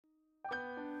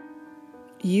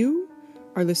You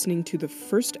are listening to the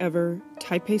first ever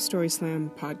Taipei Story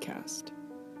Slam podcast.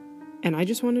 And I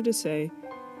just wanted to say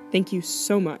thank you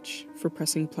so much for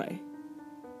pressing play.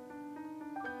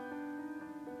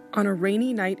 On a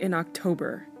rainy night in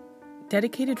October,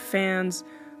 dedicated fans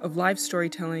of live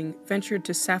storytelling ventured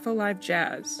to Sappho Live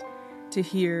Jazz to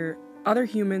hear other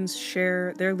humans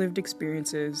share their lived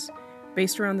experiences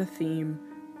based around the theme,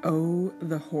 Oh,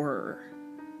 the Horror.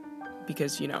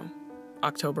 Because,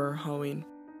 October, Halloween.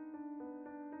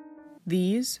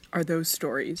 These are those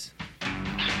stories.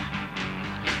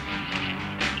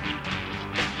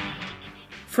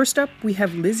 First up, we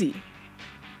have Lizzie.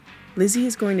 Lizzie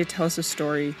is going to tell us a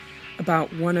story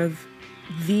about one of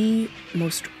the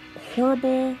most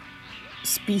horrible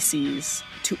species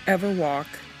to ever walk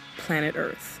planet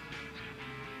Earth.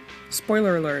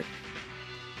 Spoiler alert,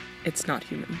 it's not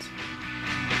humans.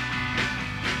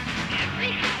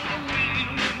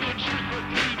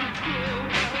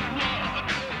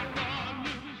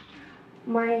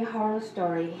 My horror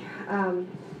story.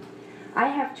 I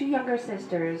have two younger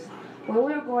sisters. When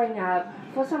we were growing up,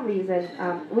 for some reason,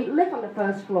 we live on the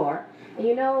first floor.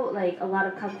 And a lot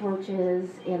of cockroaches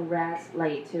and rats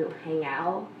like to hang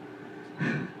out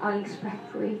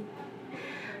unexpectedly.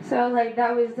 So,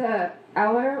 that was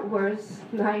our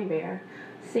worst nightmare,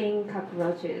 seeing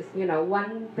cockroaches.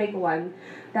 One big one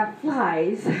that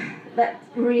flies that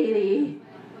really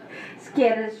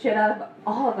scared the shit out of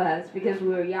all of us because we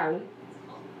were young.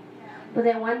 But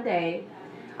then one day,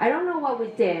 I don't know what we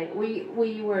did.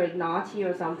 We were naughty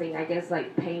or something. I guess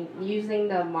using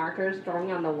the markers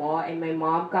drawing on the wall, and my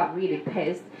mom got really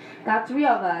pissed. Got three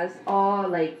of us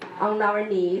all on our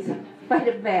knees by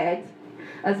the bed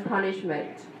as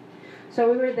punishment. So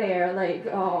we were there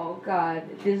oh God,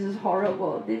 this is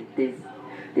horrible.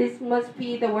 This must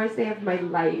be the worst day of my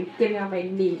life, getting on my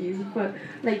knees, but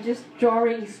just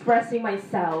drawing, expressing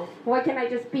myself. Why can't I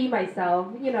just be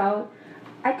myself?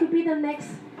 I could be the next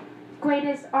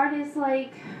greatest artist, I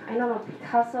don't know,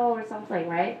 Picasso or something,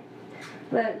 right?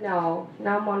 But no,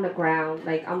 now I'm on the ground,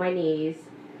 on my knees,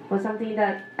 for something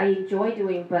that I enjoy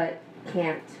doing but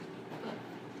can't.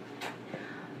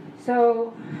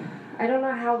 So, I don't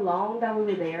know how long that we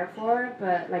were there for,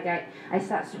 but I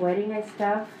start sweating and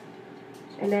stuff,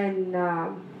 and then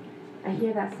I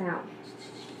hear that sound.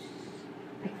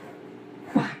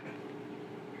 Fuck.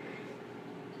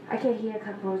 I can hear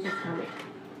cockroaches coming.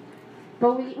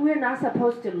 But we're not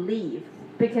supposed to leave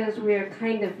because we're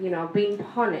kind of, being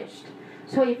punished.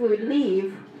 So if we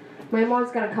leave, my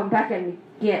mom's going to come back and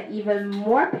get even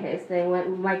more pissed and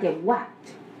we might get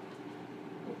whacked.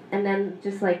 And then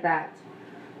just like that.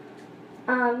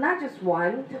 Not just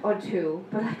one or two,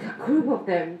 but a group of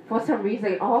them, for some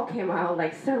reason, all came out,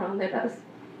 surrounded us.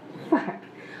 Fuck.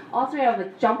 All three of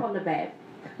us jumped on the bed,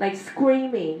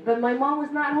 screaming. But my mom was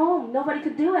not home. Nobody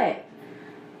could do it.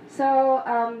 So,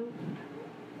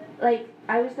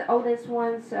 I was the oldest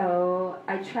one, so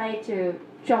I tried to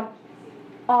jump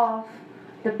off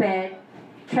the bed,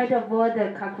 try to avoid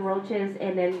the cockroaches,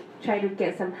 and then try to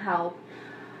get some help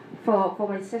for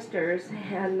my sisters.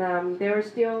 And they were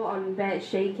still on bed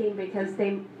shaking because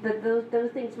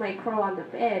those things might crawl on the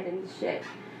bed and shit.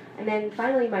 And then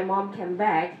finally my mom came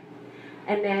back,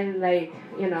 and then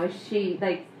she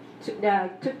took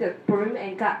the broom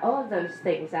and got all of those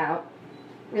things out,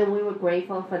 and we were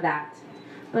grateful for that.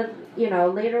 But,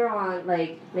 later on,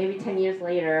 maybe 10 years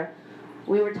later,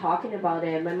 we were talking about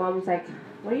it. My mom was like,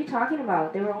 what are you talking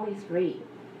about? There were only three.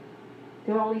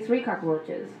 There were only three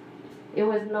cockroaches. It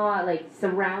was not,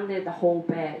 surrounded the whole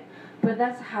bed. But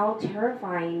that's how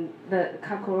terrifying the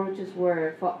cockroaches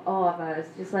were for all of us.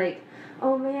 Just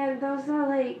oh man, those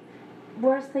are,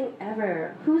 worst thing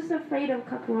ever. Who's afraid of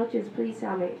cockroaches? Please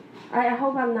tell me. I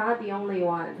hope I'm not the only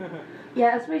one.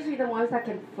 Yeah, especially the ones that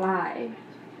can fly.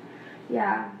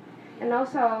 Yeah, and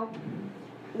also,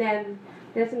 then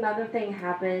there's another thing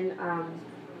happened.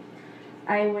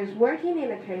 I was working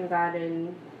in a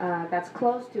kindergarten that's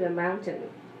close to a mountain.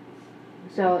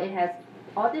 So it has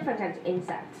all different kinds of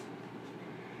insects.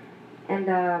 And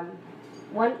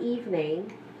one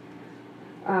evening,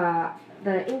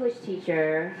 the English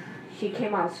teacher, she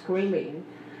came out screaming.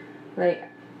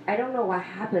 I don't know what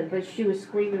happened, but she was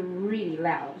screaming really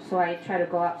loud. So I tried to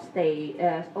go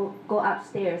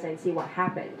upstairs and see what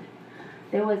happened.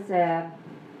 There was a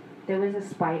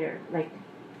spider,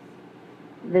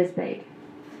 this big,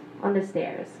 on the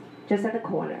stairs, just at the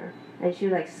corner. And she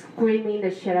was screaming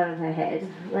the shit out of her head.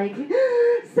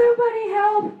 Somebody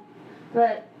help!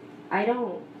 But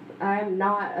I'm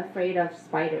not afraid of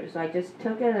spiders. So I just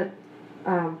took a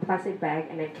plastic bag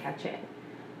and then catch it.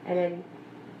 And then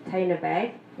tie in a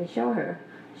bag and show her.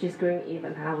 She screamed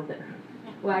even louder.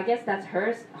 Well, I guess that's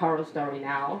her horror story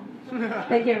now.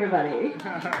 Thank you, everybody.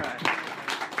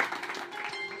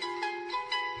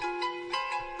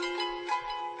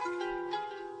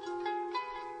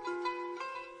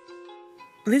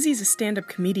 Lizzie's a stand-up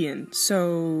comedian,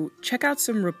 so check out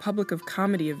some Republic of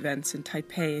Comedy events in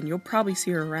Taipei and you'll probably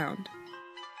see her around.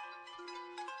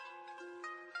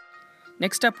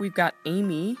 Next up, we've got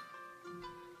Amy.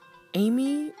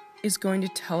 Amy is going to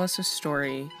tell us a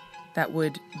story that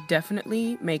would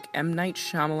definitely make M. Night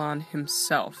Shyamalan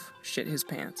himself shit his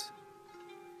pants.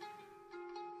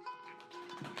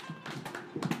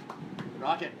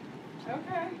 Rocket.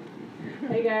 Okay.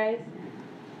 Hey guys.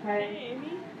 Hi. Hey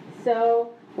Amy.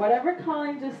 So, whatever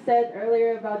Colin just said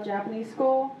earlier about Japanese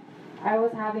school, I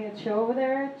was having a chill over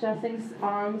there. Justin's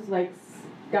arms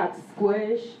got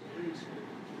squished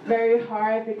very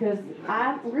hard because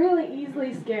I'm really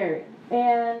easily scared.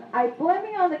 And I blame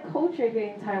it on the culture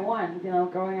here in Taiwan. You know,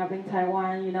 growing up in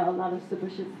Taiwan, you know, a lot of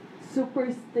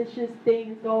superstitious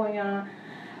things going on.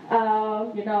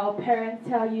 You know, parents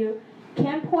tell you,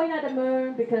 can't point at the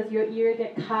moon because your ear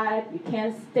get cut. You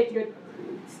can't stick your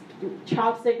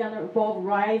chopstick on a bowl of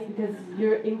rice because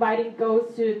you're inviting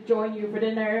ghosts to join you for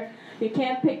dinner. You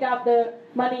can't pick up the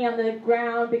money on the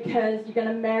ground because you're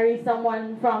gonna marry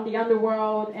someone from the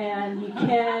underworld, and you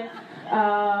can't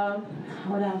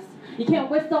what else? You can't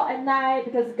whistle at night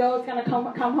because the ghost gonna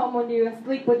come home with you and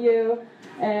sleep with you,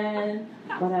 and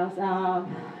what else?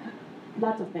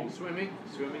 Lots of things. Swimming.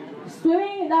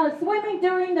 Swimming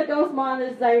during the ghost month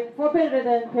is like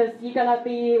forbidden because you're gonna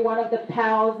be one of the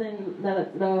pals in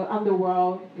the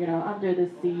underworld, you know, under the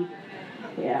sea.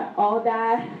 Yeah, all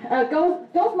that.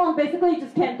 Ghost month basically you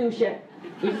just can't do shit.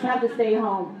 You just have to stay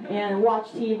home and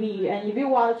watch TV. And if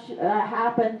you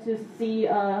happen to see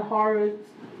a horror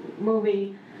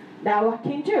movie, that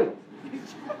came true.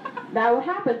 That would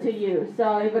happen to you.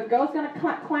 So if a ghost gonna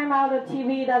climb out of the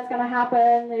TV, that's gonna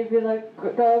happen. If you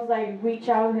ghost reach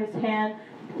out his hand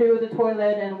through the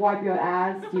toilet and wipe your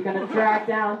ass, you're gonna drag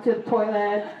down to the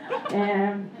toilet.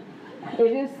 And if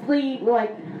you sleep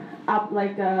up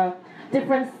a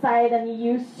different side than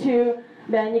you used to,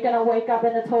 then you're gonna wake up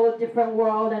in a totally different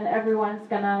world, and everyone's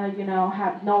gonna, you know,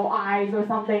 have no eyes or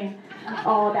something.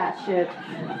 All that shit.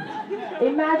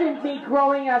 Imagine me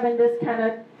growing up in this kind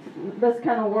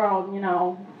of world, you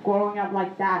know, growing up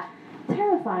like that.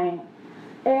 Terrifying.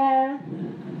 And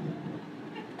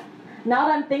now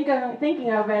that I'm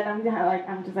thinking of it, I'm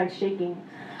just shaking.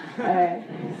 Alright.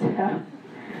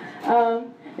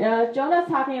 So, Jonah's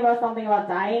talking about something about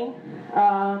dying.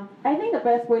 I think the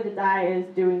best way to die is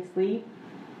during sleep.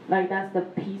 That's the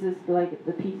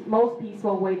most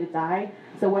peaceful way to die.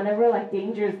 So whenever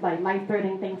dangerous,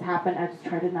 life-threatening things happen, I just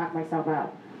try to knock myself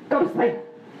out. Go to sleep.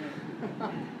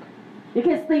 You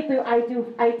can sleep through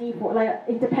ID for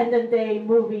Independence Day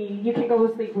movie. You can go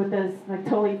to sleep with this,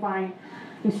 totally fine.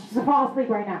 You should just fall asleep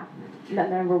right now. That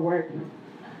never worked.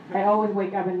 I always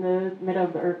wake up in the middle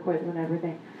of the earthquake and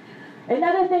everything.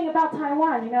 Another thing about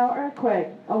Taiwan, you know, earthquake,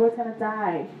 always gonna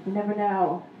die. You never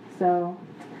know. So,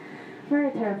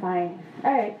 very terrifying.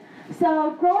 Alright,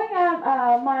 so growing up,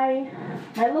 my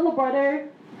little brother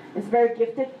is very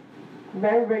gifted.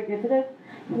 Very, very gifted.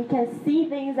 He can see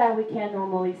things that we can't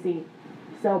normally see.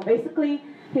 So basically,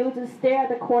 he would just stare at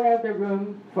the corner of the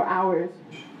room for hours.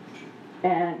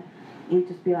 And we'd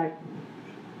just be like,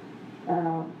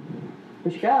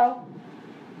 we should go.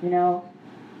 You know,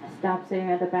 stop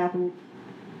staring at the bathroom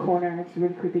corner. It's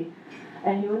really creepy.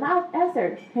 And he would not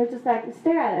answer. He would just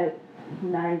stare at it,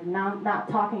 not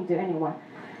talking to anyone.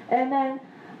 And then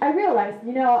I realized,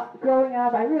 you know, growing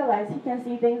up, I realized he can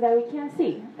see things that we can't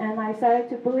see. And I started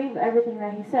to believe everything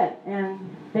that he said. And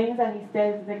things that he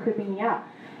says that creeping me out.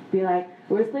 Be like,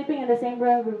 we were sleeping in the same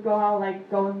room, we would go out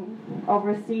going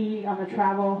overseas on a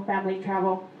family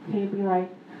travel. He'd be like,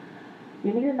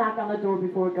 you need to knock on the door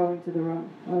before going to the room.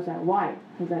 I was like, why?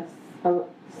 Because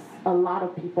a lot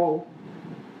of people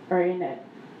are in it.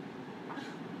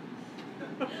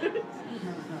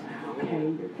 Okay,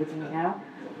 you're freaking me out.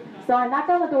 So I knocked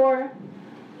on the door,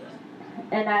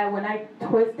 and when I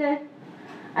twist it,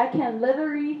 I can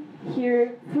literally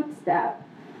hear footsteps,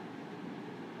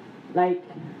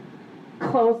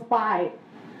 close by,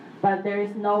 but there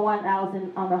is no one else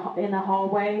in the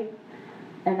hallway.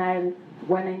 And I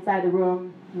went inside the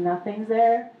room, nothing's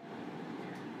there.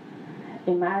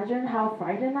 Imagine how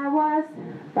frightened I was,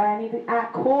 but I need to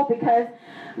act cool because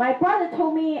my brother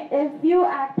told me if you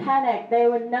act panic, they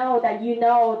would know that you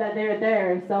know that they're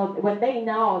there. So when they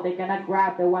know, they're gonna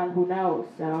grab the one who knows.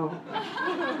 So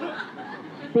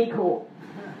be cool,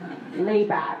 lay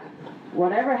back.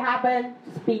 Whatever happened,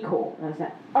 just be cool. And I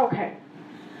said, okay.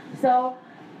 So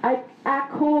I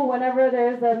act cool whenever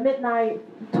there's a midnight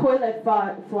toilet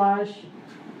flush.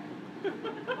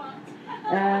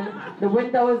 And the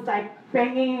windows like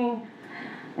banging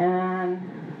and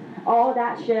all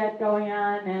that shit going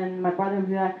on, and my brother would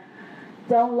be like,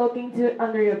 don't look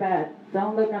under your bed.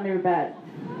 Don't look under your bed.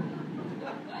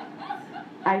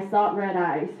 I saw red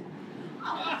eyes.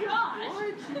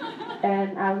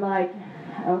 And I'm like,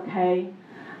 okay.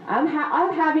 I'm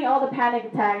having all the panic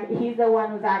attack. He's the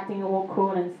one who's acting all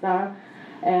cool and stuff.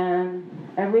 And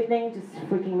everything just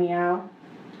freaking me out.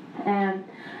 And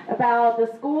about the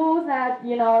schools that,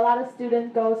 a lot of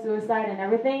students go suicide and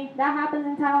everything, that happens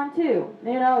in Taiwan too.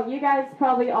 You guys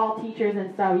probably all teachers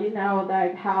and stuff,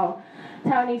 like how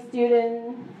Taiwanese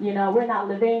students, we're not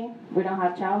living, we don't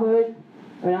have childhood,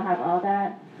 we don't have all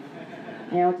that.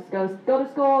 Just go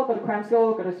to school, go to cram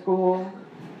school, go to school,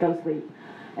 go to sleep.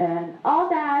 And all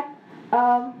that,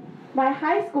 my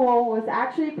high school was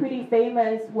actually pretty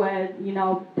famous with,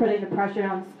 putting the pressure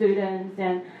on students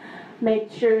and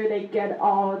make sure they get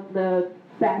all the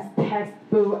best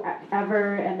textbook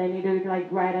ever, and they need to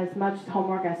write as much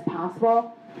homework as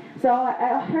possible. So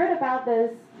I heard about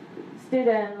this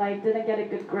student didn't get a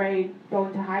good grade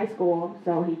going to high school,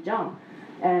 so he jumped,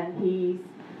 and he's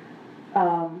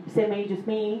same age as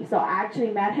me. So I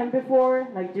actually met him before,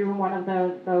 during one of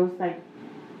those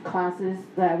classes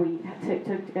that we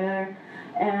took together.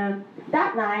 And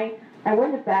that night I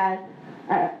went to bed.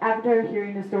 After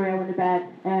hearing the story, I went to bed,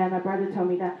 and my brother told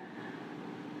me that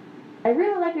I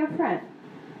really like your friend.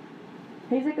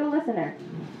 He's a good listener.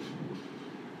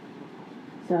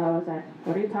 So I was like,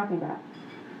 what are you talking about?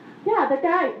 Yeah, the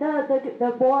guy,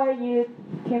 the boy you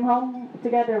came home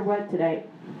together with today.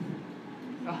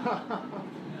 I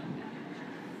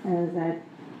was like,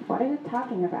 what are you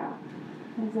talking about?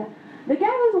 I was like, the guy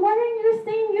was wearing your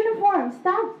same uniform.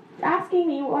 Stop asking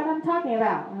me what I'm talking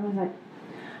about. I was like,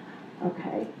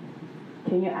 okay,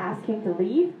 can you ask him to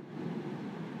leave?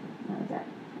 Okay.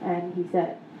 And he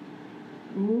said,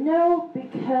 no,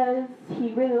 because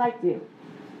he really liked you.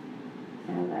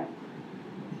 And I was like,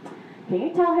 can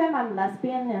you tell him I'm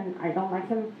lesbian and I don't like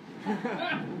him?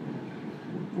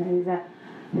 And he said,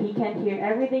 he can't hear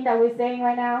everything that we're saying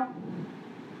right now.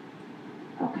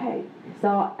 Okay,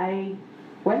 so I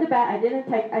went to bed. I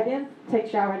didn't take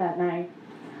shower that night.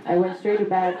 I went straight to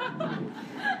bed.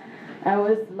 I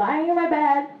was lying in my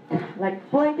bed,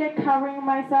 blanket covering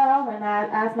myself, and I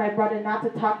asked my brother not to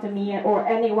talk to me or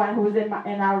anyone who's in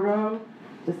our room,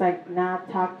 just not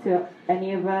talk to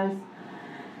any of us.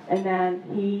 And then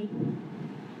he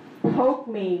poked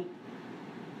me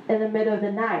in the middle of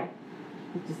the night,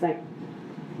 just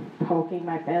poking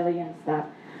my belly and stuff.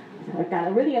 So I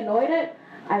got really annoyed.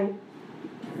 I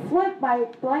flipped my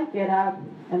blanket up,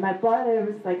 and my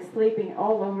brother was sleeping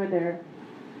all over there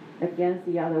against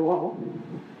the other wall.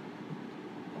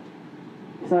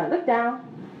 So I look down.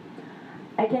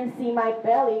 I can see my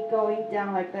belly going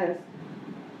down like this,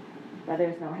 but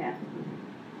there's no hand.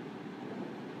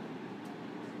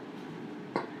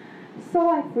 So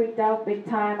I freaked out big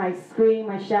time. I screamed,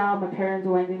 I shouted. My parents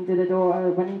went into the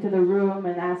room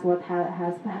and asked what the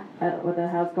hell's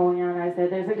going on. I said,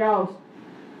 there's a ghost.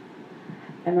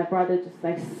 And my brother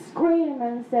just screamed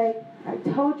and said, I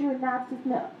told you not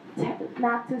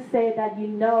to say that you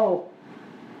know.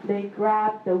 They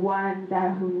grabbed the one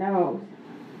who knows.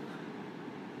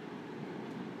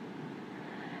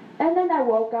 And then I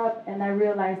woke up and I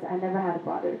realized I never had a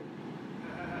brother.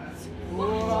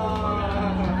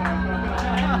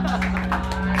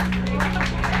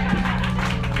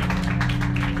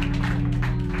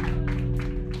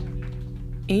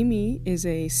 Amy is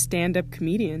a stand-up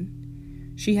comedian.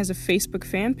 She has a Facebook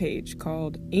fan page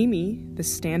called Amy the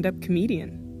Stand-Up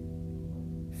Comedian.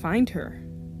 Find her.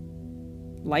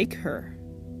 Like her.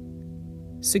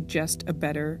 Suggest a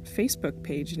better Facebook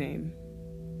page name.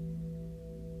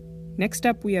 Next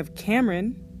up, we have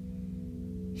Cameron.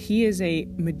 He is a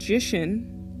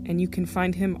magician, and you can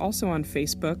find him also on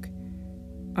Facebook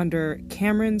under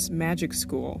Cameron's Magic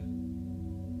School.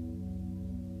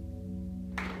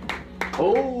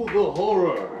 Oh, the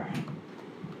horror!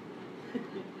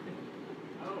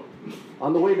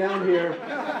 On the way down here,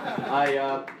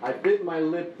 I bit my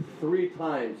lip 3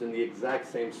 times in the exact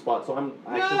same spot, so I'm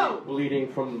actually bleeding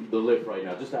from the lip right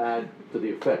now, just to add to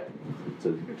the effect. It's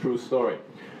a true story.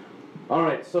 All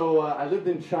right, so I lived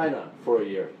in China for a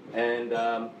year, and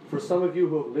for some of you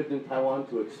who have lived in Taiwan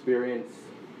to experience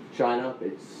China,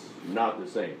 it's not the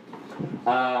same.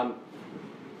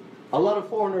 A lot of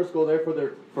foreigners go there for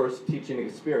their first teaching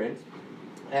experience,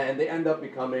 and they end up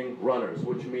becoming runners,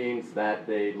 which means that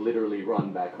they literally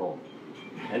run back home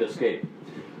and escape.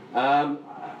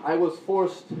 I was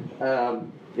forced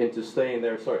into staying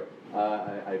there. Sorry,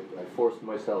 I forced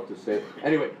myself to stay.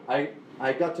 Anyway,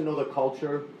 I got to know the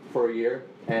culture for a year,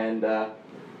 and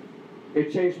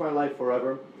it changed my life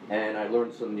forever, and I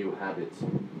learned some new habits.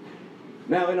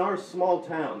 Now, in our small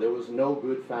town, there was no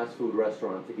good fast food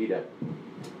restaurant to eat at.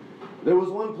 There was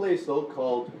one place, though,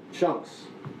 called Chunks.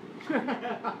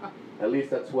 At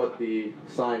least that's what the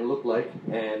sign looked like,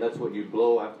 and that's what you'd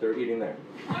blow after eating there.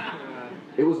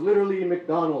 It was literally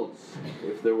McDonald's,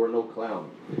 if there were no clown.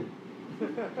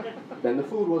 Then the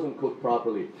food wasn't cooked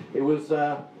properly. It was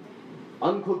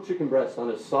uncooked chicken breast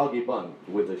on a soggy bun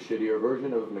with a shittier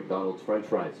version of McDonald's French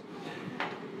fries.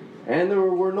 And there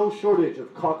were no shortage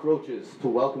of cockroaches to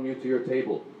welcome you to your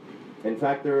table. In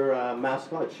fact, their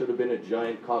mascot should have been a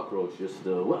giant cockroach, just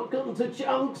welcome to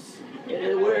Chunks,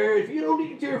 where if you don't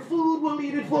eat your food, we'll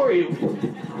eat it for you.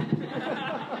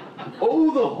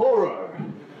 Oh, the horror.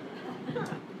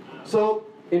 So,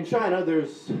 in China,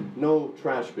 there's no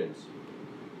trash bins,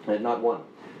 and not one.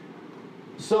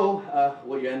 So,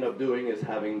 what you end up doing is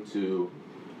having to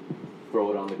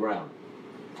throw it on the ground.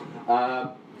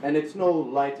 And it's no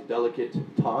light, delicate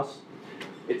toss.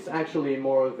 It's actually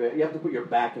more of a, you have to put your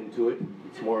back into it.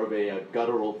 It's more of a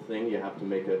guttural thing. You have to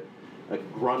make a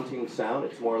grunting sound.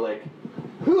 It's more like,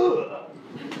 huh!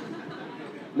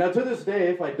 Now, to this day,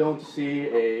 if I don't see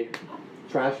a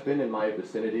trash bin in my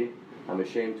vicinity, I'm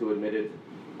ashamed to admit it,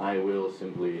 I will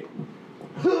simply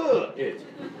huh it.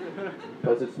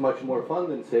 Because it's much more fun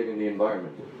than saving the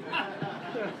environment.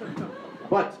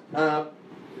 But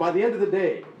by the end of the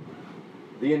day,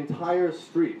 the entire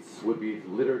streets would be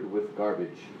littered with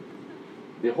garbage.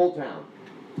 The whole town.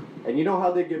 And you know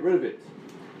how they get rid of it?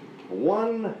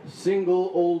 One single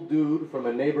old dude from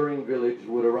a neighboring village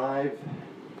would arrive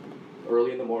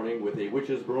early in the morning with a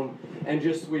witch's broom and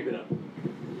just sweep it up.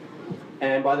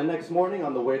 And by the next morning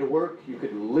on the way to work, you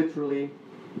could literally,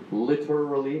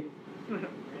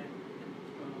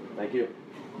 thank you,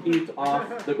 eat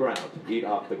off the ground. Eat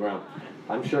off the ground.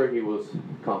 I'm sure he was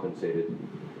compensated.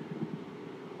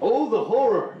 Oh, the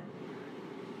horror!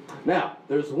 Now,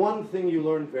 there's one thing you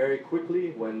learn very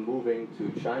quickly when moving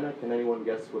to China. Can anyone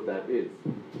guess what that is?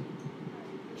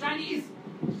 Chinese!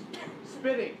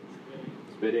 Spitting.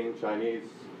 Spitting, Chinese.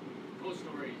 Ghost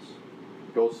stories.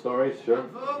 Ghost stories, sure. Kung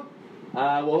Fu?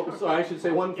 Well, so I should say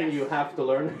one thing you have to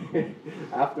learn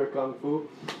after Kung Fu.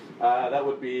 That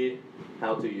would be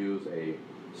how to use a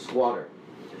squatter.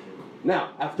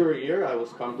 Now, after a year, I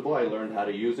was comfortable. I learned how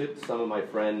to use it. Some of my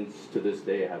friends to this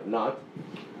day have not.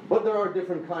 But there are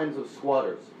different kinds of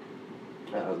squatters.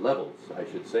 Levels, I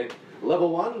should say.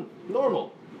 Level 1,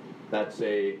 normal. That's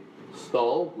a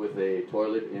stall with a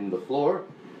toilet in the floor,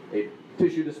 a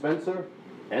tissue dispenser,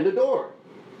 and a door.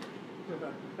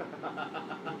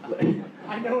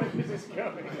 I know where this is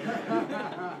going.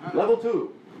 Level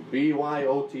 2,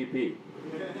 BYOTP.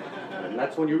 And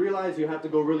that's when you realize you have to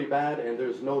go really bad and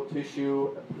there's no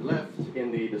tissue left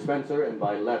in the dispenser, and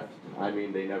by left, I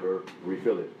mean they never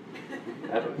refill it.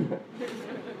 Ever.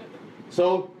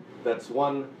 So, that's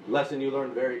one lesson you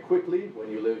learn very quickly when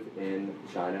you live in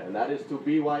China, and that is to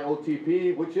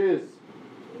BYOTP, which is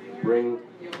bring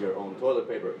your own toilet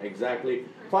paper. Exactly.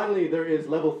 Finally, there is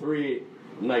level 3,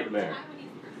 nightmare.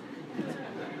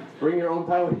 Bring your own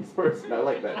Taiwanese person. I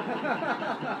like that.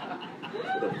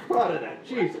 Should have thought of that.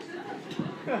 Jesus.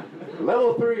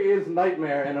 Level 3 is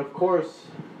nightmare, and of course,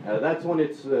 that's when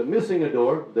it's missing a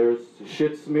door. There's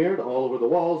shit smeared all over the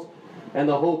walls, and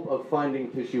the hope of finding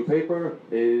tissue paper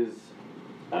is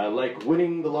like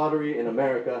winning the lottery in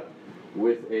America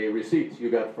with a receipt you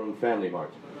got from Family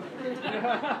Mart.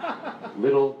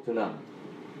 Little to none.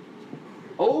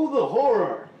 Oh, the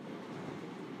horror!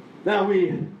 Now,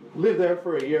 we lived there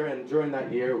for a year, and during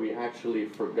that year, we actually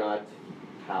forgot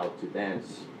how to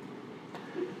dance.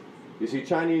 You see,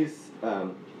 Chinese,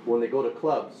 when they go to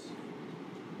clubs,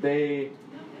 they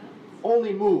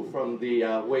only move from the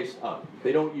waist up.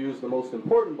 They don't use the most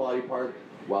important body part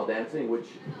while dancing, which,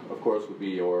 of course, would be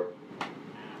your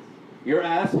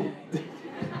ass.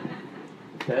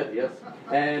 Head, yes.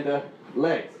 And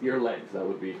legs, your legs, that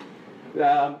would be.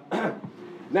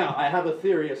 Now, I have a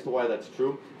theory as to why that's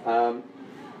true.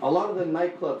 A lot of the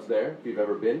nightclubs there, if you've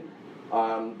ever been,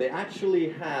 they actually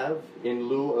have, in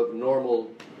lieu of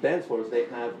normal dance floors, they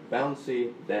have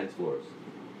bouncy dance floors.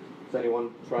 Has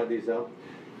anyone tried these out?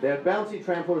 They have bouncy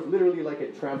tramp floors, literally like a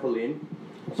trampoline.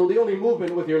 So the only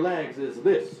movement with your legs is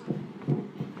this.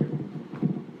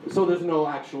 So there's no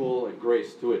actual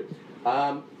grace to it.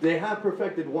 They have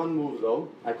perfected one move, though.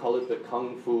 I call it the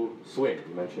Kung Fu swing.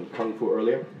 You mentioned Kung Fu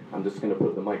earlier. I'm just going to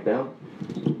put the mic down.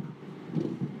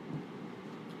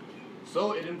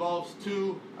 So it involves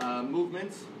two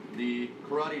movements, the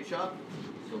karate chop,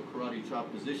 so karate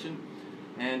chop position,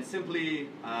 and simply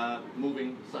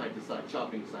moving side to side,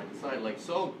 chopping side to side like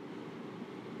so.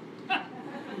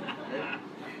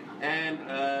 And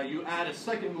you add a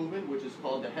second movement, which is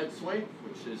called the head sway,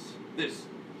 which is this.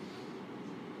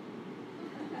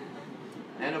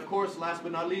 And of course, last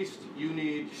but not least, you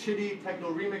need shitty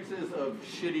techno remixes of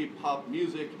shitty pop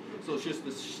music. So it's just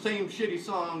the same shitty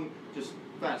song, just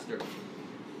faster.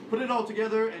 Put it all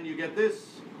together and you get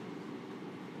this.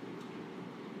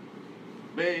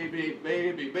 Baby,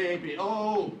 baby, baby,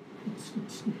 oh.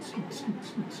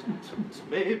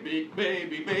 Baby,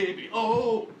 baby, baby,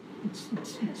 oh.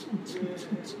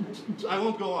 I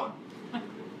won't go on.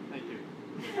 Thank you.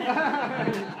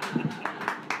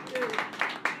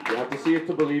 You have to see it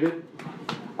to believe it.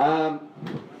 Now,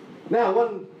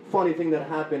 one funny thing that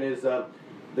happened is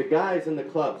the guys in the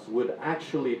clubs would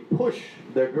actually push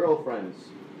their girlfriends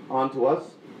onto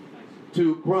us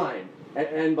to grind.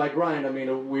 And by grind, I mean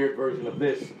a weird version of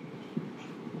this.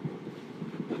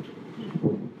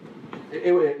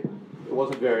 It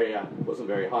wasn't very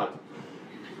hot.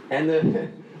 And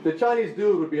the Chinese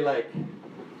dude would be like,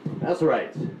 "That's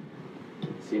right.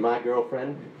 See my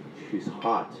girlfriend? She's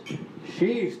hot.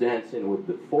 She's dancing with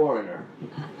the foreigner."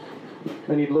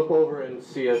 And he'd look over and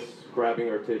see us grabbing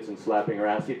her tits and slapping her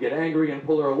ass. He'd get angry and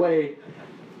pull her away.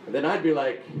 And then I'd be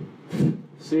like,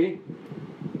 "See?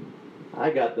 I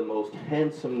got the most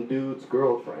handsome dude's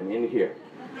girlfriend in here.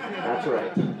 That's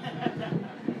right."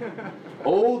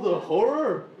 Oh, the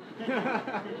horror!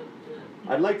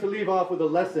 I'd like to leave off with a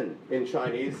lesson in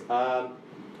Chinese. I'm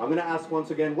going to ask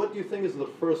once again, what do you think is the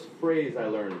first phrase I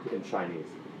learned in Chinese?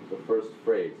 The first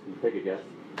phrase. Can you take a guess?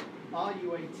 Are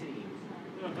you 18?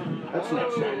 That's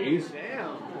not Chinese.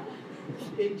 Damn.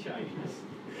 In Chinese.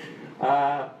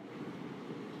 I'm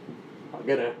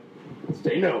going to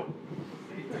say no.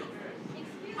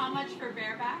 How much for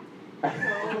bareback?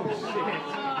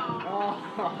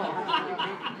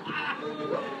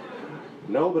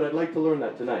 No, but I'd like to learn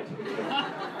that tonight.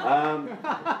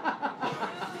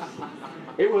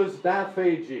 It was Da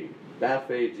Fei Ji. Da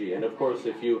Fei Ji. And of course,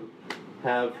 if you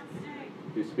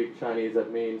speak Chinese,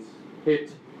 that means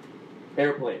hit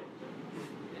airplane.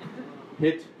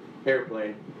 Hit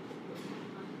airplane.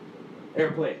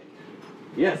 Airplane.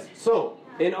 Yes, so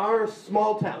in our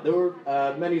small town, there were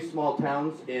many small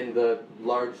towns in the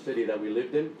large city that we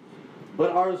lived in,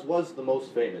 but ours was the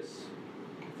most famous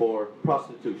for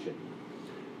prostitution.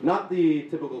 Not the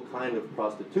typical kind of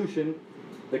prostitution,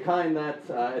 the kind that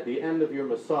at the end of your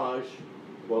massage,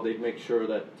 well, they'd make sure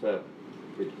that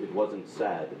it wasn't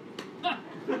sad.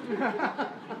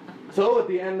 So at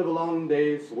the end of a long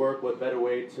day's work, what better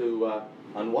way to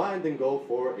unwind than go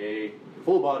for a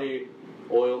full-body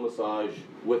oil massage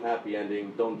with happy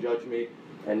ending. Don't judge me,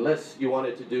 unless you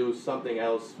wanted to do something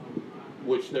else,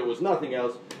 which there was nothing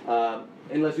else,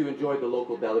 unless you enjoyed the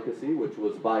local delicacy, which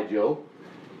was Baijiu,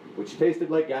 which tasted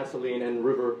like gasoline and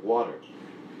river water.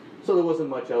 So there wasn't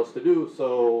much else to do,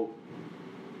 so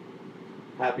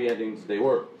happy endings they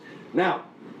were. Now,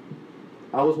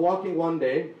 I was walking one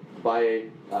day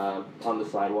on the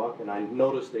sidewalk, and I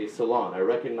noticed a salon. I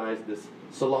recognized this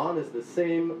salon as the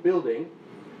same building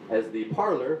as the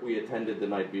parlor we attended the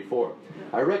night before.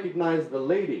 I recognized the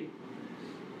lady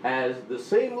as the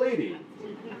same lady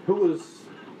who was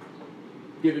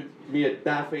giving me a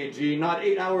Da Fei Ji not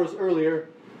 8 hours earlier,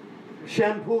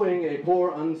 shampooing a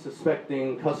poor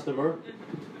unsuspecting customer,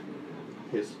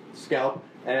 his scalp.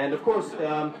 And of course,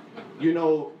 you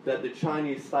know that the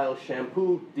Chinese style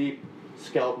shampoo, deep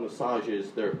scalp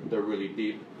massages, they're really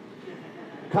deep.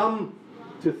 Come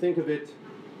to think of it,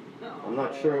 I'm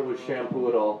not sure it was shampoo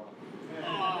at all.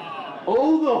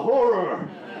 Oh, the horror!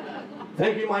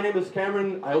 Thank you, my name is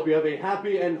Cameron. I hope you have a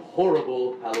happy and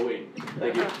horrible Halloween.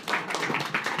 Thank you.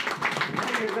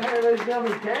 Thank you very much,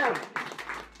 gentlemen. Cam.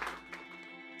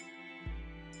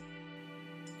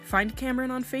 Find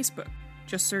Cameron on Facebook.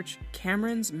 Just search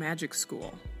Cameron's Magic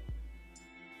School.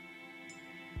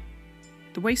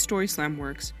 The way Story Slam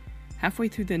works, halfway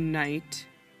through the night,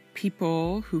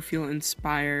 people who feel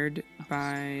inspired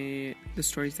by the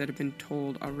stories that have been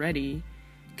told already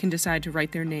can decide to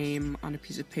write their name on a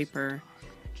piece of paper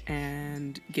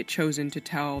and get chosen to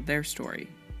tell their story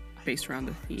based around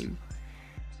the theme.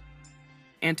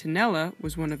 Antonella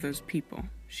was one of those people.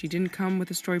 She didn't come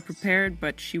with a story prepared,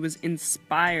 but she was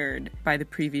inspired by the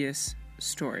previous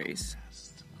stories.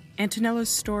 Antonella's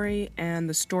story and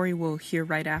the story we'll hear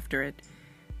right after it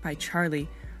by Charlie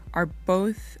are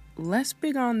both less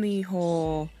big on the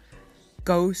whole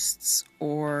ghosts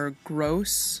or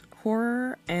gross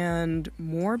horror and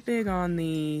more big on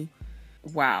the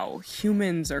wow,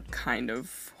 humans are kind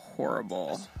of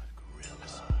horrible.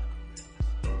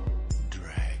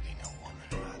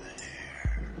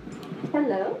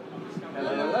 Hello.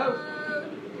 Hello.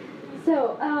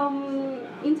 So,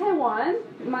 in Taiwan,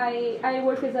 I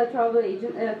work as a travel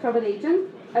agent.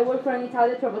 I work for an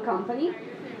Italian travel company,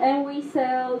 and we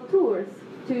sell tours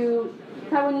to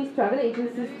Taiwanese travel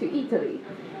agencies to Italy.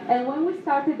 And when we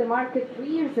started the market 3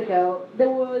 years ago, there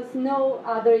was no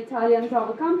other Italian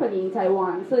travel company in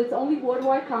Taiwan. So it's only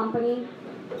worldwide company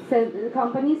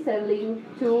selling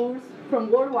tours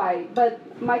from worldwide. But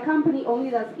my company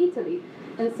only does Italy.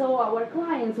 And so our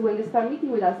clients, when they start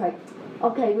meeting with us, like,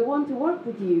 okay, we want to work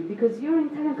with you because you're an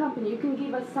Italian company. You can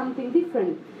give us something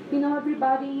different. You know,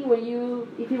 everybody,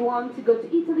 if you want to go to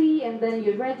Italy and then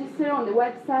you register on the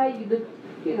website, you look,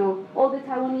 you know, all the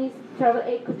Taiwanese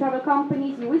travel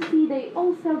companies, you will see they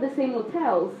all sell the same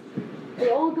hotels.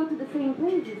 They all go to the same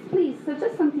places. Please,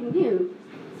 suggest something new.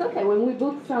 So, okay, when we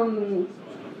book some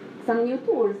new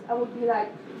tours, I would be like,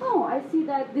 oh, I see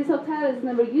that this hotel is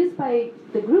never used by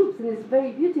the groups and it's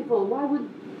very beautiful.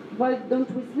 Why don't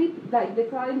we sleep, like the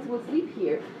clients will sleep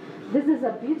here? This is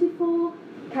a beautiful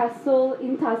castle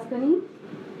in Tuscany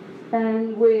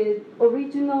and with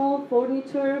original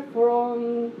furniture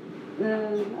from,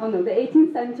 the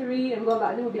 18th century and blah,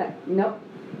 blah. They would be like, no.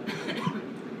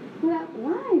 Well,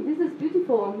 why? This is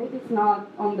beautiful. Maybe it's not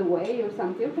on the way or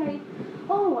something. Okay.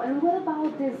 Oh, and what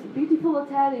about this beautiful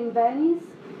hotel in Venice,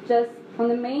 just on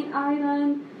the main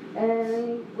island,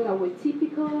 and with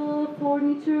typical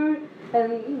furniture,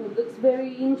 and it looks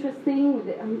very interesting with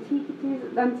the antiques.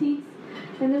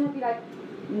 And then we'll be like,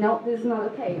 no, this is not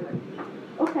okay. Like,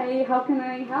 okay, how can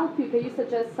I help you? Can you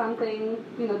suggest something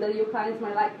that your clients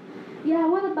might like? Yeah,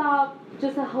 what about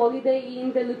just a Holiday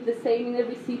Inn that looks the same in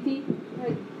every city?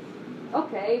 Like,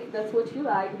 okay, if that's what you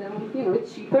like, then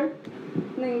it's cheaper.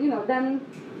 And then then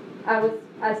I was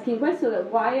asking questions like,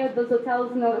 why are those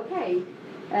hotels not okay?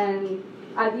 And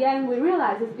at the end we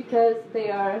realized it's because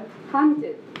they are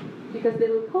haunted, because they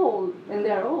look old and they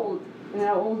are old and they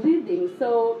are old buildings.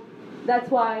 So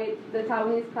that's why the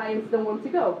Taiwanese clients don't want to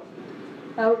go.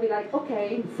 I would be like,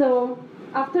 okay. So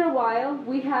after a while,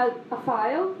 we had a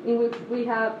file in which we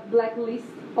have blacklist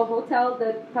of hotels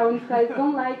that Taiwanese clients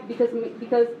don't like because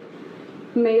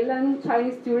mainland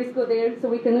Chinese tourists go there, so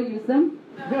we cannot use them.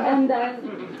 And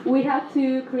then we had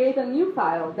to create a new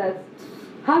file that's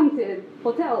haunted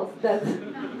hotels that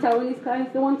Taiwanese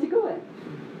clients don't want to go in.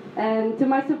 And to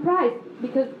my surprise,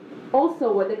 because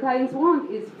also what the clients want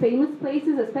is famous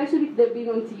places, especially if they've been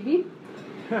on TV.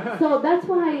 So that's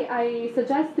why I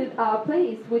suggested a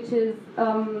place which is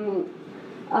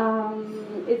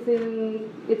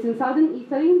it's in southern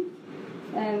Italy,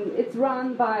 and it's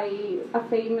run by a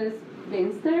famous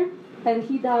gangster, and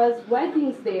he does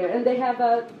weddings there, and they have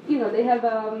a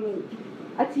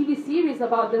TV series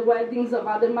about the weddings of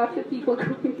other mafia people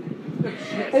going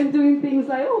and doing things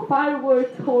like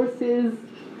fireworks, horses,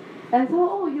 and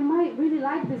so you might really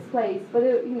like this place, but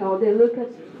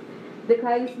the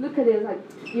clients look at it like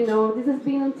this has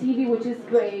been on TV, which is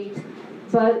great,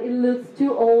 but it looks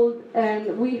too old,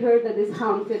 and we heard that it's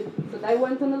haunted, so I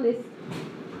went on the list.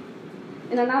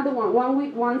 And another one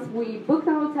week once we booked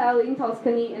a hotel in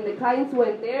Tuscany and the clients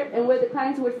went there, and where the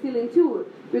clients were still in tour,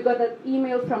 we got an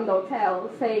email from the hotel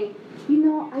saying,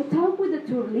 I talked with the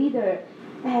tour leader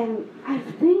and I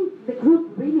think the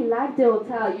group really liked the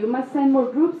hotel. You must send more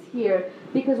groups here,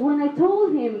 because when I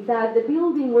told him that the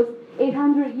building was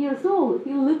 800 years old,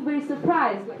 he looked very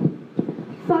surprised, like,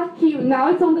 fuck you, now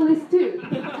it's on the list too.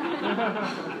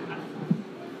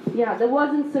 Yeah, that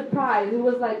wasn't surprised, it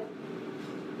was like,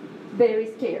 very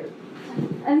scared.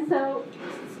 And so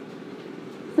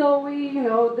we,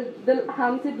 the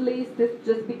haunted list is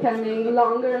just becoming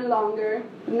longer and longer.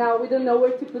 Now we don't know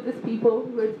where to put these people.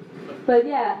 But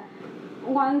yeah,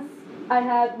 once I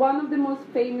had one of the most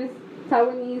famous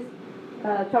Taiwanese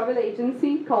travel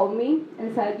agency called me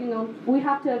and said, we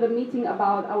have to have a meeting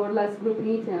about our last group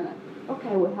meeting. I'm like,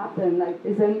 okay, what happened? Like,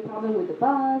 is there any problem with the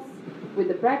bus, with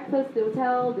the breakfast, the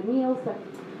hotel, the meals? Like,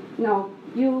 no,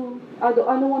 I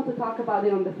don't want to talk about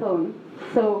it on the phone,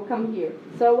 so come here.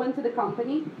 So I went to the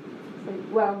company,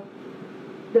 said, well,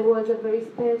 there was a very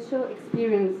special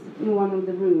experience in one of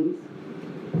the rooms.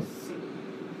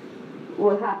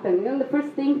 What happened? The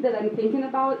first thing that I'm thinking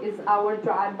about is our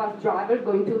bus driver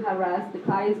going to harass the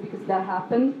clients, because that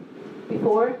happened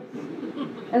before.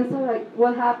 And so,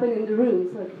 what happened in the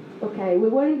rooms? Okay, we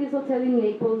were in this hotel in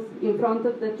Naples, in front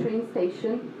of the train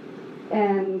station,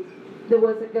 and there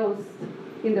was a ghost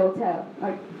in the hotel.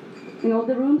 In all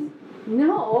the rooms?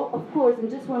 No, of course, in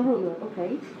just one room.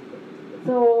 Okay.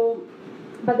 So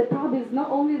But the problem is not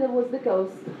only there was the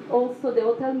ghost, also the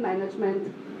hotel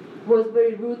management was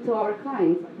very rude to our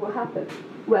clients. Like, what happened?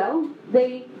 Well,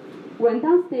 they went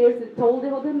downstairs and told the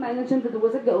hotel management that there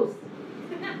was a ghost.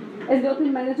 And the hotel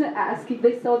manager asked if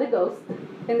they saw the ghost,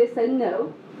 and they said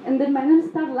no. And the manager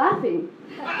started laughing.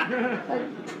 Like,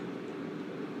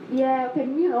 yeah, okay,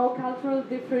 cultural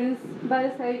difference, but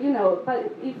I say,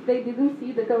 but if they didn't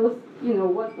see the ghost,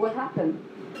 what happened?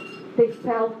 They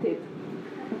felt it.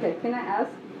 Okay, can I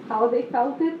ask how they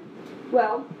felt it?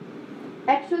 Well,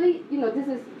 actually, this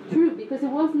is true, because it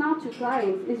was not two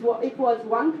clients. It was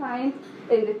one client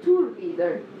and the tour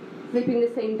leader sleeping in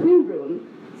the same twin room.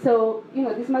 So,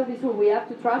 this must be true. We have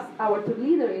to trust our tour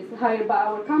leader is hired by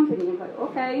our company. I'm like,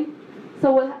 okay.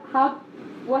 So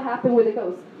what happened with the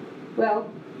ghost? Well,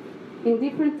 in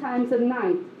different times of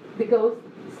night, the ghost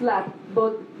slapped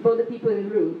both the people in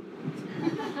the room.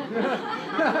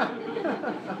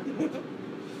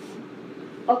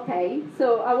 Okay,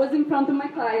 so I was in front of my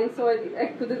client, so I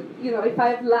couldn't, if I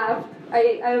have laughed,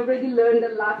 I already learned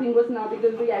that laughing was not a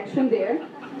good reaction there,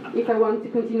 if I wanted to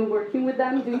continue working with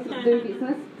them, doing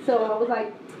business. So I was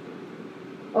like,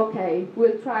 okay,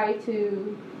 we'll try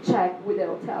to check with the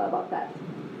hotel about that.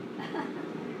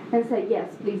 And say,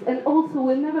 yes, please. And also,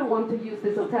 we'll never want to use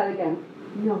this hotel again.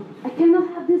 No, I cannot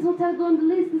have this hotel go on the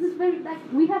list. This is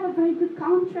we have a very good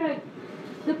contract.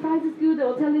 The price is good, the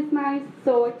hotel is nice.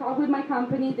 So I talked with my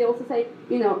company. They also say,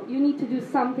 you need to do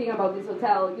something about this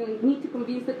hotel. You need to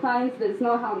convince the clients that it's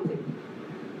not haunted.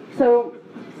 So,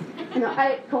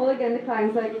 I call again the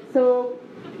clients, so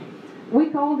we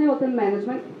called the hotel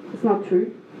management. It's not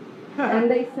true. And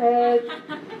they said,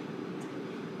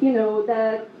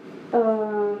 that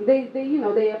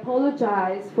they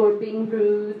apologize for being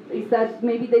rude. Is that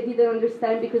maybe they didn't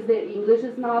understand because their English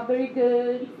is not very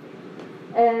good.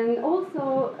 And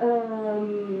also,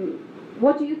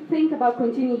 what do you think about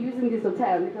continuing using this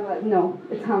hotel? And they're like, no,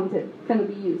 it's haunted. Cannot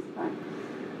be used.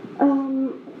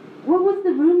 What was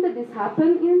the room that this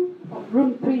happened in?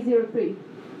 Room 303.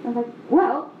 I'm like,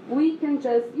 well, we can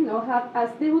just, have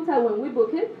asked the hotel when we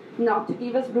book it not to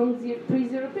give us room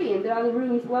 303. And the other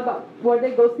rooms, what about? Were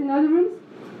there ghosts in other rooms?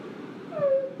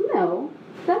 No.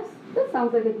 That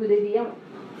sounds like a good idea.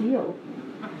 Deal.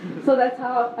 So that's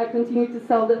how I continue to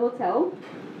sell the hotel.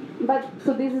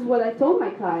 So this is what I told my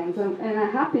clients, and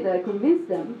I'm happy that I convinced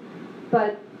them.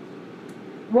 But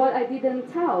what I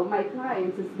didn't tell my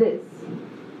clients is this.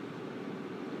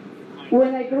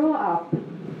 When I grow up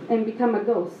and become a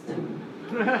ghost,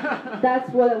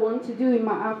 that's what I want to do in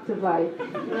my afterlife.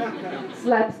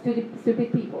 Slap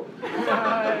stupid people.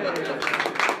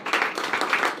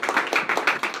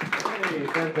 Hey,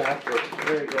 fantastic.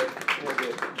 Very good. Very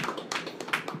good.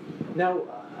 Now,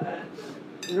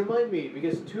 remind me,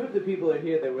 because two of the people are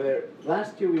here that were there.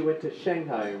 Last year we went to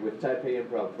Shanghai with Taipei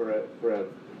Improv for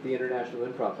the International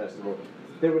Improv Festival.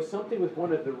 There was something with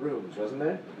one of the rooms, wasn't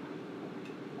there?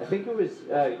 I think it was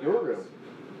your room.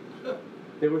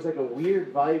 There was like a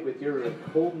weird vibe with your room,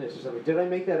 coldness or something. Did I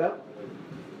make that up?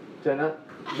 Did I not?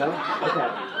 No? Okay.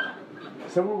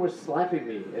 Someone was slapping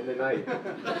me in the night.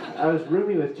 I was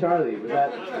rooming with Charlie. Was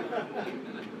that...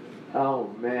 Oh,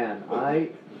 man.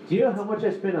 Do you know how much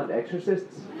I spent on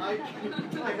Exorcists? I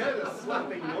heard a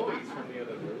slapping noise from the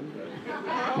other room.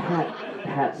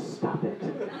 Pat, stop it.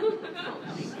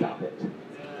 Stop it.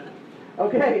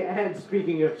 Okay, and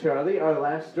speaking of Charlie, our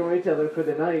last storyteller for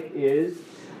the night is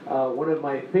one of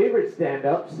my favorite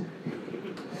stand-ups.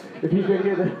 If you've been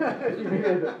here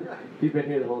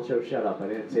the whole show, shut up. I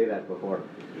didn't say that before.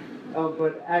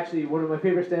 But actually, one of my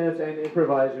favorite stand-ups and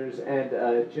improvisers, and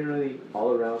generally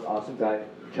all-around awesome guy,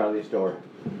 Charlie Storr.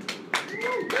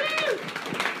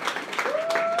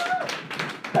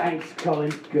 Thanks,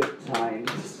 Colin. Good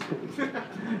times.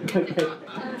 Okay.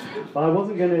 Well, I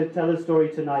wasn't going to tell a story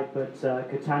tonight, but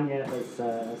Catania has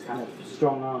kind of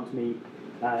strong-armed me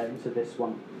into this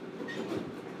one.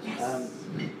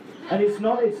 And it's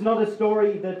not a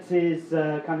story that is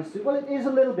kind of... Well, it is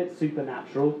a little bit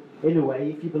supernatural, in a way,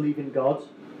 if you believe in God.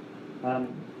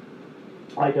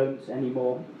 I don't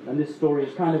anymore. And this story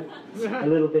is kind of a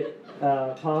little bit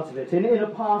part of it. In a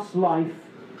past life,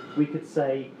 we could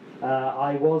say,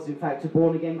 I was, in fact, a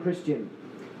born-again Christian.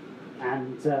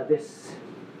 And this...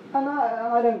 And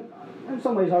I don't... In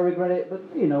some ways I regret it, but,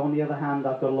 on the other hand,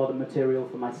 I've got a lot of material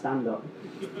for my stand-up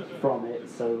from it,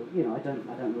 so, I don't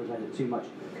regret it too much.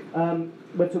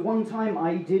 But at one time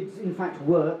I did, in fact,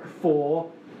 work for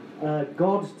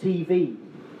God TV.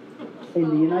 In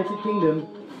the United Kingdom,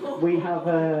 we have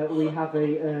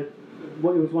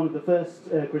what was one of the first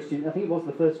Christian, I think it was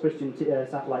the first Christian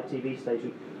satellite TV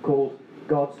station called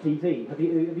God TV. Have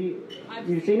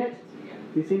you seen it?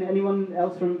 You seen anyone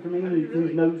else from England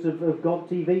who knows of God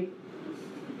TV?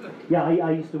 Yeah,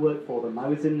 I used to work for them. I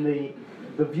was in the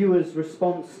viewers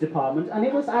response department, and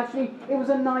it was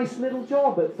a nice little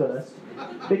job at first,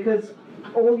 because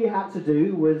all you had to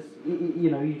do was,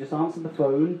 you just answer the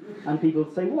phone, and people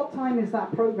would say, "What time is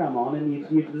that program on?" And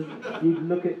you'd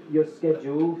look at your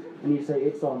schedule, and you'd say,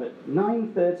 "It's on at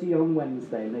 9:30 on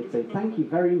Wednesday," and they'd say, "Thank you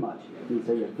very much." And you'd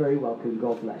say, "You're very welcome.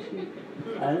 God bless you."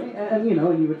 And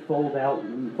you would fold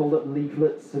up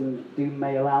leaflets and do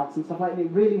mail outs and stuff like that.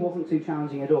 It really wasn't too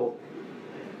challenging at all.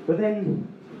 But then,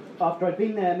 after I'd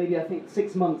been there, maybe I think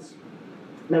 6 months,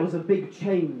 there was a big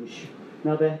change.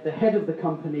 Now, the head of the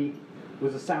company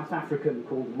was a South African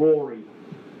called Rory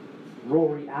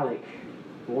Illich,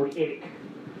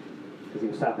 because he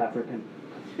was South African.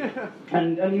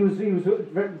 and he was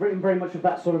very, very much of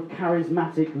that sort of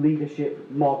charismatic leadership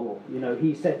model.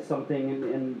 He said something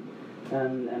and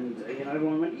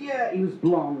everyone went, yeah. He was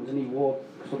blonde and he wore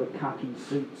sort of khaki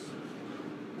suits,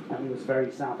 and he was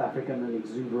very South African and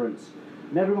exuberant,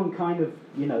 and everyone kind of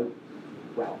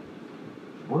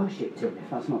worshipped him, if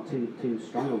that's not too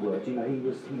strong a word. He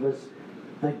was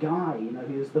the guy.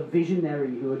 He was the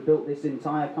visionary who had built this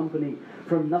entire company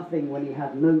from nothing when he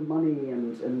had no money, and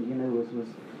was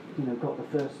got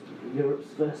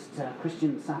Europe's first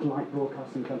Christian satellite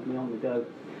broadcasting company on the go.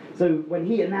 So when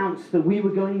he announced that we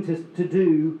were going to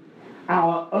do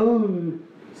our own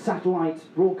satellite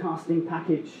broadcasting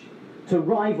package to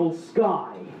rival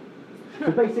Sky,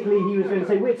 so basically he was going to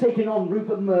say, we're taking on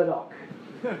Rupert Murdoch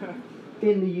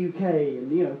in the UK,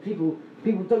 and people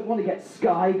don't want to get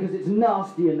Sky because it's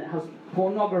nasty and it has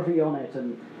pornography on it,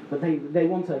 but they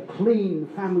want a clean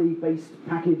family-based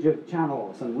package of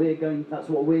channels, and that's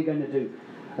what we're going to do.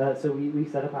 So we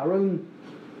set up our own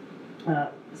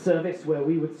service where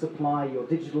we would supply your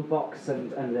digital box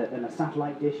and a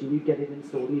satellite dish, and you'd get it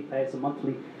installed, and you'd pay us a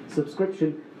monthly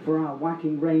subscription for our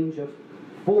whacking range of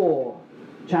 4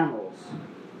 channels.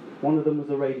 One of them was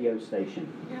a radio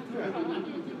station.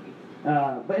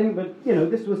 But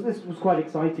this was quite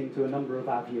exciting to a number of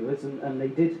our viewers, and they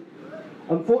did.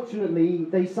 Unfortunately,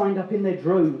 they signed up in their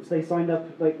droves. They signed up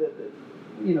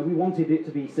we wanted it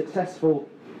to be successful,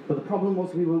 but the problem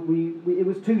was it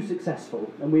was too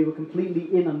successful, and we were completely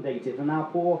inundated. And our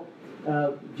poor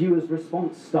viewers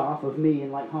response staff of me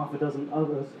and like half a dozen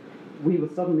others, we were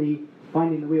suddenly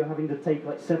finding that we were having to take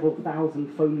like several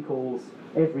thousand phone calls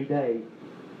every day.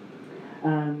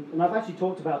 And I've actually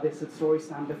talked about this at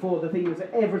Storystand before. The thing was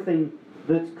that everything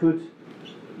that could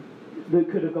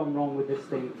have gone wrong with this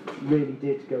thing really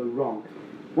did go wrong.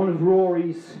 One of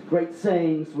Rory's great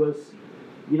sayings was,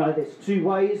 there's 2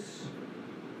 ways.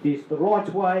 There's the right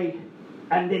way,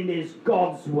 and then there's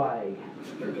God's way.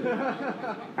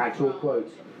 Actual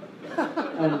quote.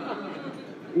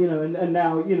 And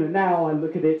now I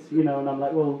look at it, and I'm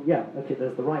like, well, yeah, okay,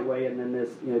 there's the right way, and then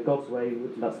there's, God's way,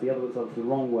 that's the other, that's the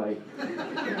wrong way.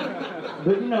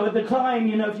 But at the time,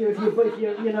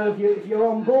 if you're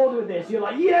on board with this, you're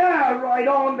like, yeah, right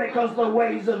on, because the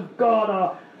ways of God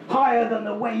are higher than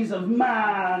the ways of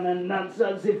man, and that's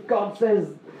as if God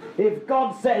says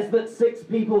that 6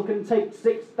 people can take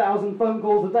 6,000 phone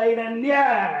calls a day, then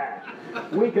yeah,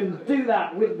 we can do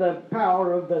that with the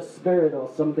power of the Spirit or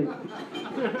something.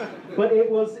 But it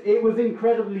was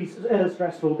incredibly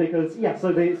stressful because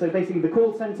so basically the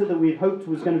call centre that we'd hoped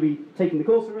was going to be taking the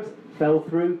calls for us fell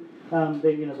through.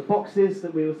 The boxes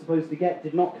that we were supposed to get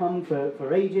did not come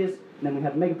for ages, and then we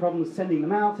had mega problems sending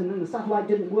them out, and then the satellite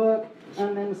didn't work,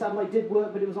 and then the satellite did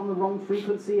work, but it was on the wrong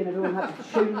frequency, and everyone had to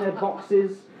tune their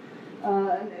boxes.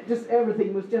 And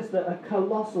everything was just a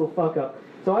colossal fuck up.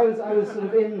 So I was sort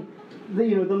of in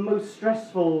the most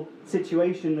stressful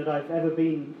situation that I've ever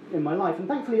been in my life, and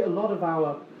thankfully a lot of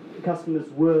our customers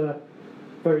were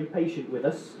very patient with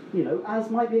us, as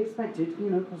might be expected,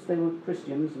 because they were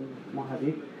Christians and what have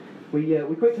you.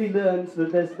 We quickly learned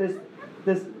that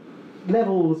there's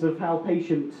levels of how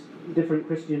patient different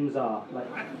Christians are.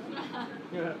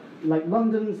 Like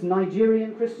London's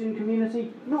Nigerian Christian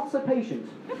community, not so patient.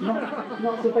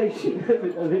 Not so patient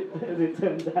as it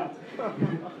turns out.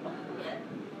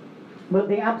 But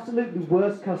the absolutely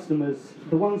worst customers,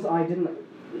 the ones I didn't,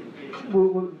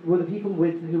 were the people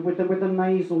with the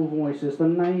nasal voices, the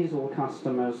nasal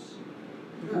customers.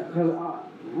 Because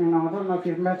I don't know if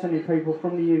you've met any people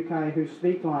from the UK who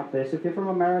speak like this. If you're from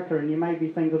America, and you maybe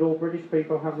think that all British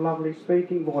people have lovely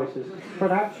speaking voices,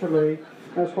 but actually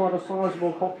there's quite a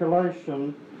sizable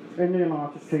population in the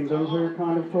United Kingdom who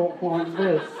kind of talk like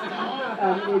this.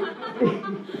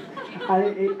 And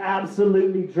it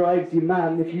absolutely drives you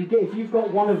mad. And if you've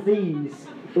got one of these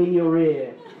in your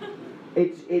ear,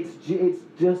 It's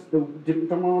just the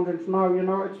demand. It's no, you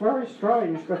know, it's very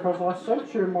strange because I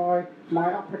sent you my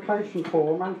application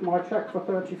form and my cheque for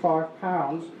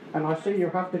 £35, and I see you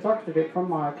have deducted it from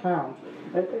my account.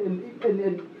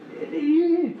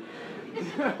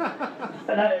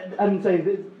 And so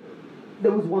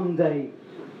there was one day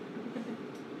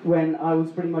when I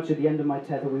was pretty much at the end of my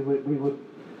tether. We were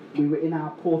in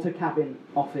our porter cabin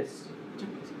office.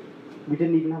 We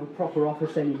didn't even have a proper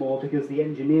office anymore because the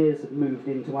engineers had moved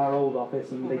into our old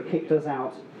office and they kicked us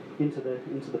out into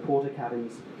the porter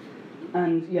cabins.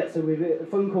 And yeah, so we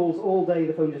phone calls all day.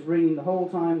 The phone just ringing the whole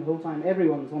time.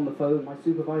 Everyone's on the phone. My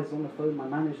supervisor's on the phone. My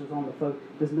manager's on the phone.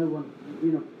 There's no one,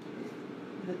 you know.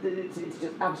 It's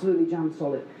just absolutely jam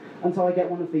solid. And so I get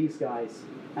one of these guys,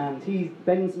 and he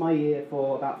bends my ear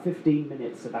for about 15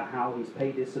 minutes about how he's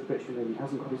paid his subscription and he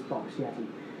hasn't got his box yet,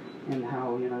 and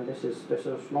how, you know, this is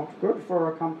not good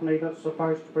for a company that's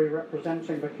supposed to be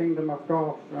representing the kingdom of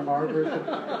God. You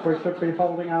know, we should be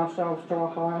holding ourselves to a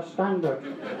higher standard.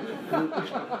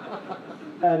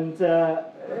 And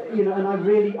you know, and I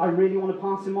really want to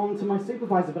pass him on to my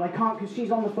supervisor, but I can't because she's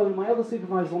on the phone. My other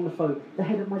supervisor's on the phone. The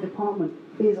head of my department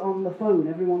is on the phone.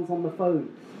 Everyone's on the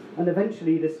phone. And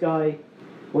eventually, this guy,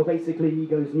 well, basically, he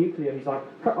goes nuclear. He's like,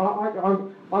 I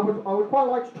would quite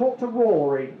like to talk to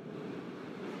Rory.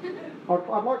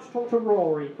 I'd like to talk to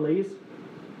Rory, please.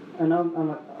 And I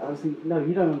was thinking, no,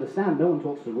 you don't understand. No one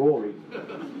talks to Rory.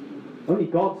 Only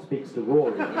God speaks to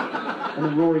Rory. And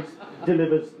then Rory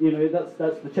delivers, you know, that's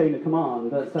the chain of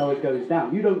command. That's how it goes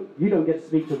down. You don't get to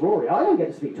speak to Rory. I don't get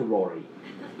to speak to Rory.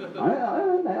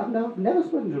 I've never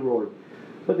spoken to Rory.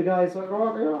 But the guy's like,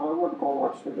 oh, yeah, I wouldn't call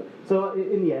watch. So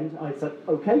in the end, I said,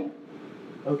 okay.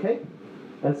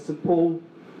 As St. Paul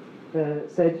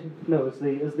said, no, as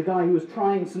the guy who was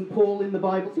trying St. Paul in the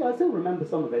Bible, see, I still remember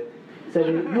some of it, said,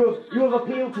 you have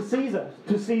appealed to Caesar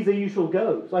you shall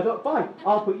go. So I thought, fine,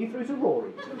 I'll put you through to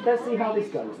Rory. Let's see how this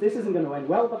goes. This isn't going to end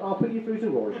well, but I'll put you through to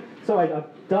Rory. So I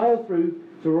dialed through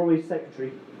to Rory's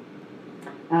secretary,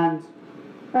 and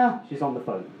she's on the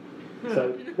phone.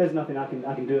 So there's nothing I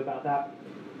can do about that.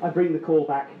 I bring the call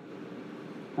back,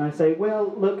 and I say,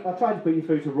 well, look, I tried to put you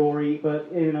through to Rory, but,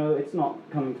 you know, it's not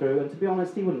coming through, and to be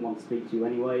honest, he wouldn't want to speak to you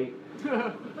anyway.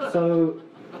 So,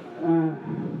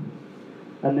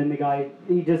 and then the guy,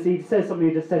 he says something,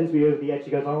 he just sends me over the edge.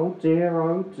 He goes, oh dear.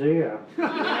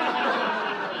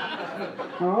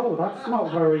 Oh, that's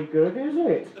not very good, is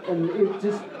it? And it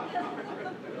just,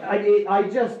 I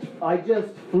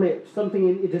just flipped something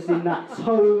in that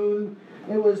tone.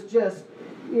 It was just,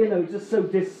 you know, just so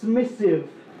dismissive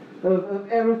of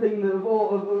everything,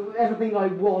 of everything I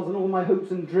was and all my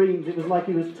hopes and dreams. It was like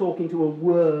he was talking to a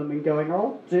worm and going,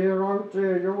 oh dear,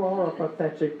 you are a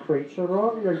pathetic creature,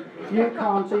 aren't you? You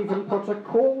can't even put a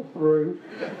call through.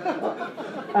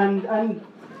 And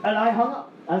I hung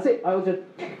up. That's it. I was just,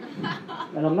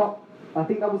 and I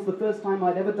think that was the first time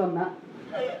I'd ever done that.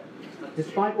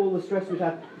 Despite all the stress we'd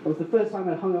had, it was the first time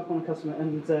I'd hung up on a customer,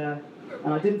 and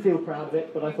I didn't feel proud of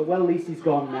it, but I thought, well, at least he's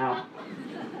gone now.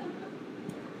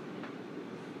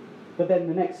 But then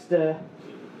the next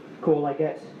call I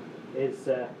get is,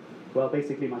 well,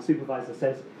 basically my supervisor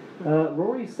says,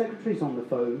 Rory's secretary's on the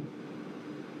phone.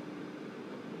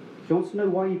 She wants to know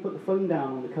why you put the phone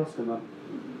down on the customer.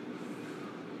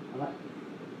 I'm like,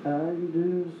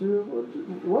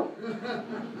 what?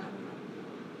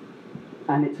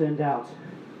 And it turned out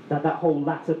that whole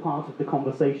latter part of the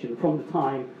conversation, from the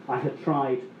time I had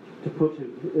tried to put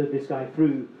this guy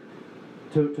through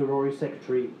to Rory's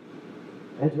secretary,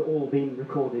 had all been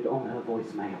recorded on her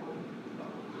voicemail.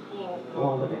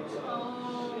 All of it.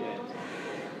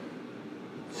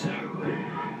 So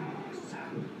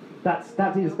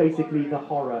that is basically the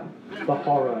horror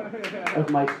of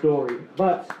my story.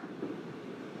 But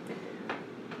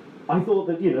I thought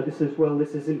that, you know, this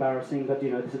is embarrassing, but, you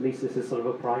know, at least this is sort of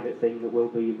a private thing that will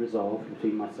be resolved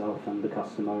between myself and the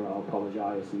customer. I'll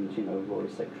apologise, and, you know,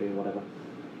 Rory's secretary or whatever.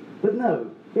 But no,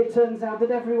 it turns out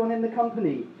that everyone in the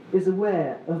company is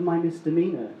aware of my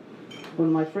misdemeanour. One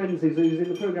of my friends who's in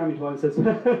the programming department says,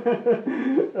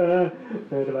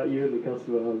 heard about you and the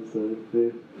customer, so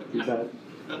too bad.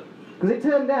 Because it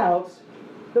turned out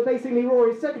that basically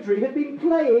Rory's secretary had been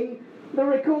playing the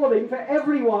recording for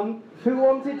everyone who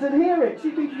wanted to hear it.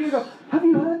 She'd been going, have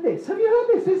you heard this? Have you heard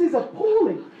this? This is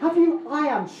appalling. I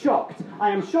am shocked.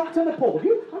 I am shocked and appalled.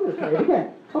 I'm going to play it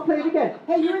again. I'll play it again.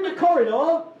 Hey, you're in the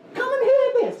corridor. Come and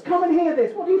hear this. Come and hear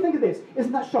this. What do you think of this?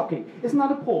 Isn't that shocking? Isn't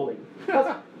that appalling?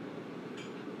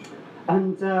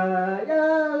 And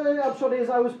I'm sure it is.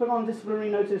 I was put on disciplinary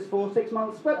notice for 6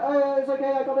 months, but it's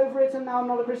okay. I got over it, and now I'm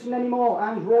not a Christian anymore.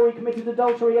 And Rory committed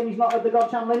adultery, and he's not at the God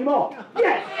channel anymore.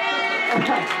 Yes.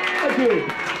 Thank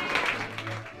you.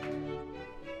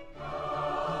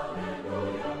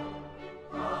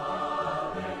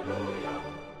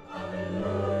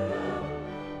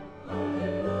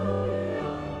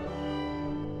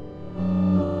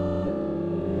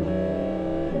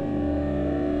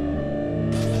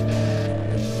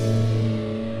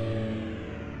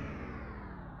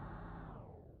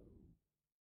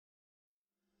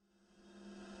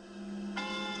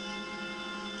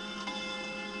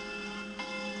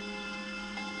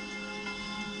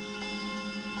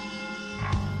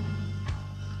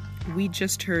 We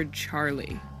just heard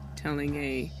Charlie telling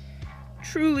a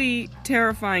truly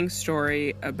terrifying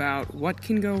story about what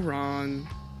can go wrong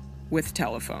with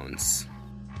telephones.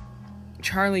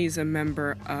 Charlie is a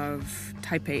member of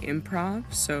Taipei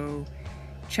Improv, so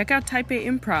check out Taipei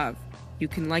Improv. You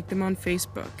can like them on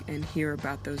Facebook and hear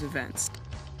about those events.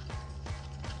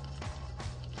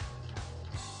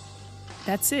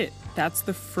 That's it. That's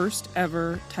the first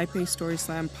ever Taipei Story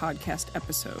Slam podcast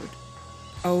episode.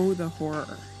 Oh, the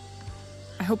horror.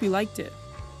 I hope you liked it.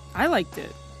 I liked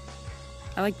it.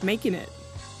 I liked making it.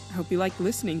 I hope you liked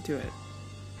listening to it.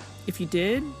 If you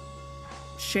did,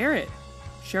 share it.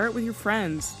 Share it with your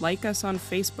friends. Like us on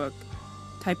Facebook,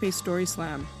 Taipei Story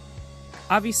Slam.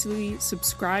 Obviously,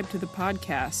 subscribe to the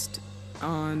podcast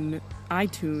on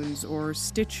iTunes or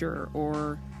Stitcher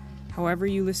or however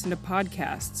you listen to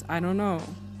podcasts. I don't know.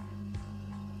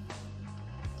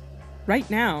 Right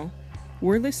now,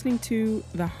 we're listening to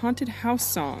the Haunted House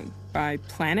Song by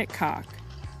Planet Cock.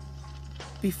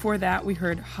 Before that, we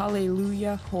heard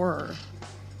Hallelujah Horror.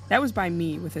 That was by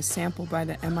me with a sample by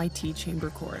the MIT Chamber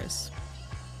Chorus.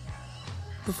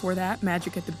 Before that,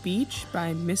 Magic at the Beach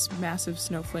by Miss Massive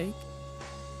Snowflake.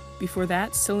 Before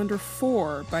that, Cylinder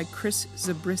 4 by Chris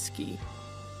Zabriskie.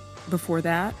 Before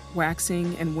that,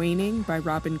 Waxing and Waning by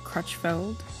Robin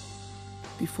Crutchfeld.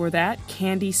 Before that,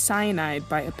 Candy Cyanide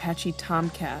by Apache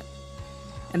Tomcat.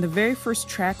 And the very first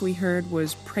track we heard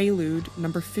was Prelude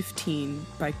number 15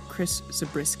 by Chris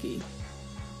Zabriskie.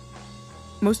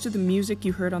 Most of the music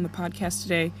you heard on the podcast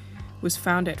today was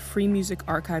found at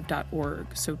freemusicarchive.org,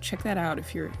 so check that out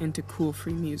if you're into cool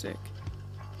free music.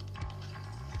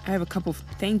 I have a couple of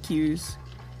thank yous.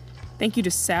 Thank you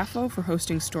to Sappho for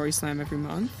hosting Story Slam every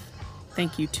month.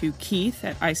 Thank you to Keith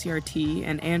at ICRT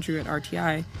and Andrew at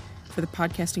RTI for the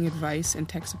podcasting advice and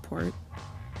tech support.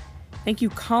 Thank you,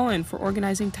 Colin, for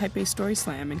organizing Taipei Story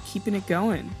Slam and keeping it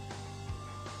going.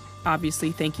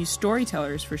 Obviously, thank you,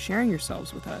 storytellers, for sharing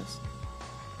yourselves with us.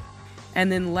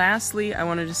 And then lastly, I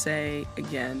wanted to say,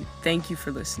 again, thank you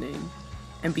for listening.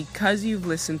 And because you've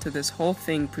listened to this whole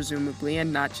thing, presumably,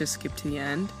 and not just skip to the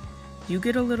end, you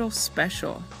get a little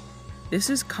special.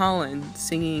 This is Colin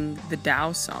singing the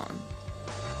Dao song.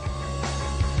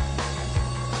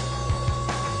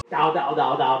 Dao, dao,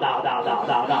 dao, dao, dao, dao, dao,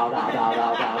 dao, dao, dao,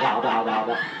 dao, dao, dao, dao,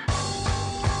 dao.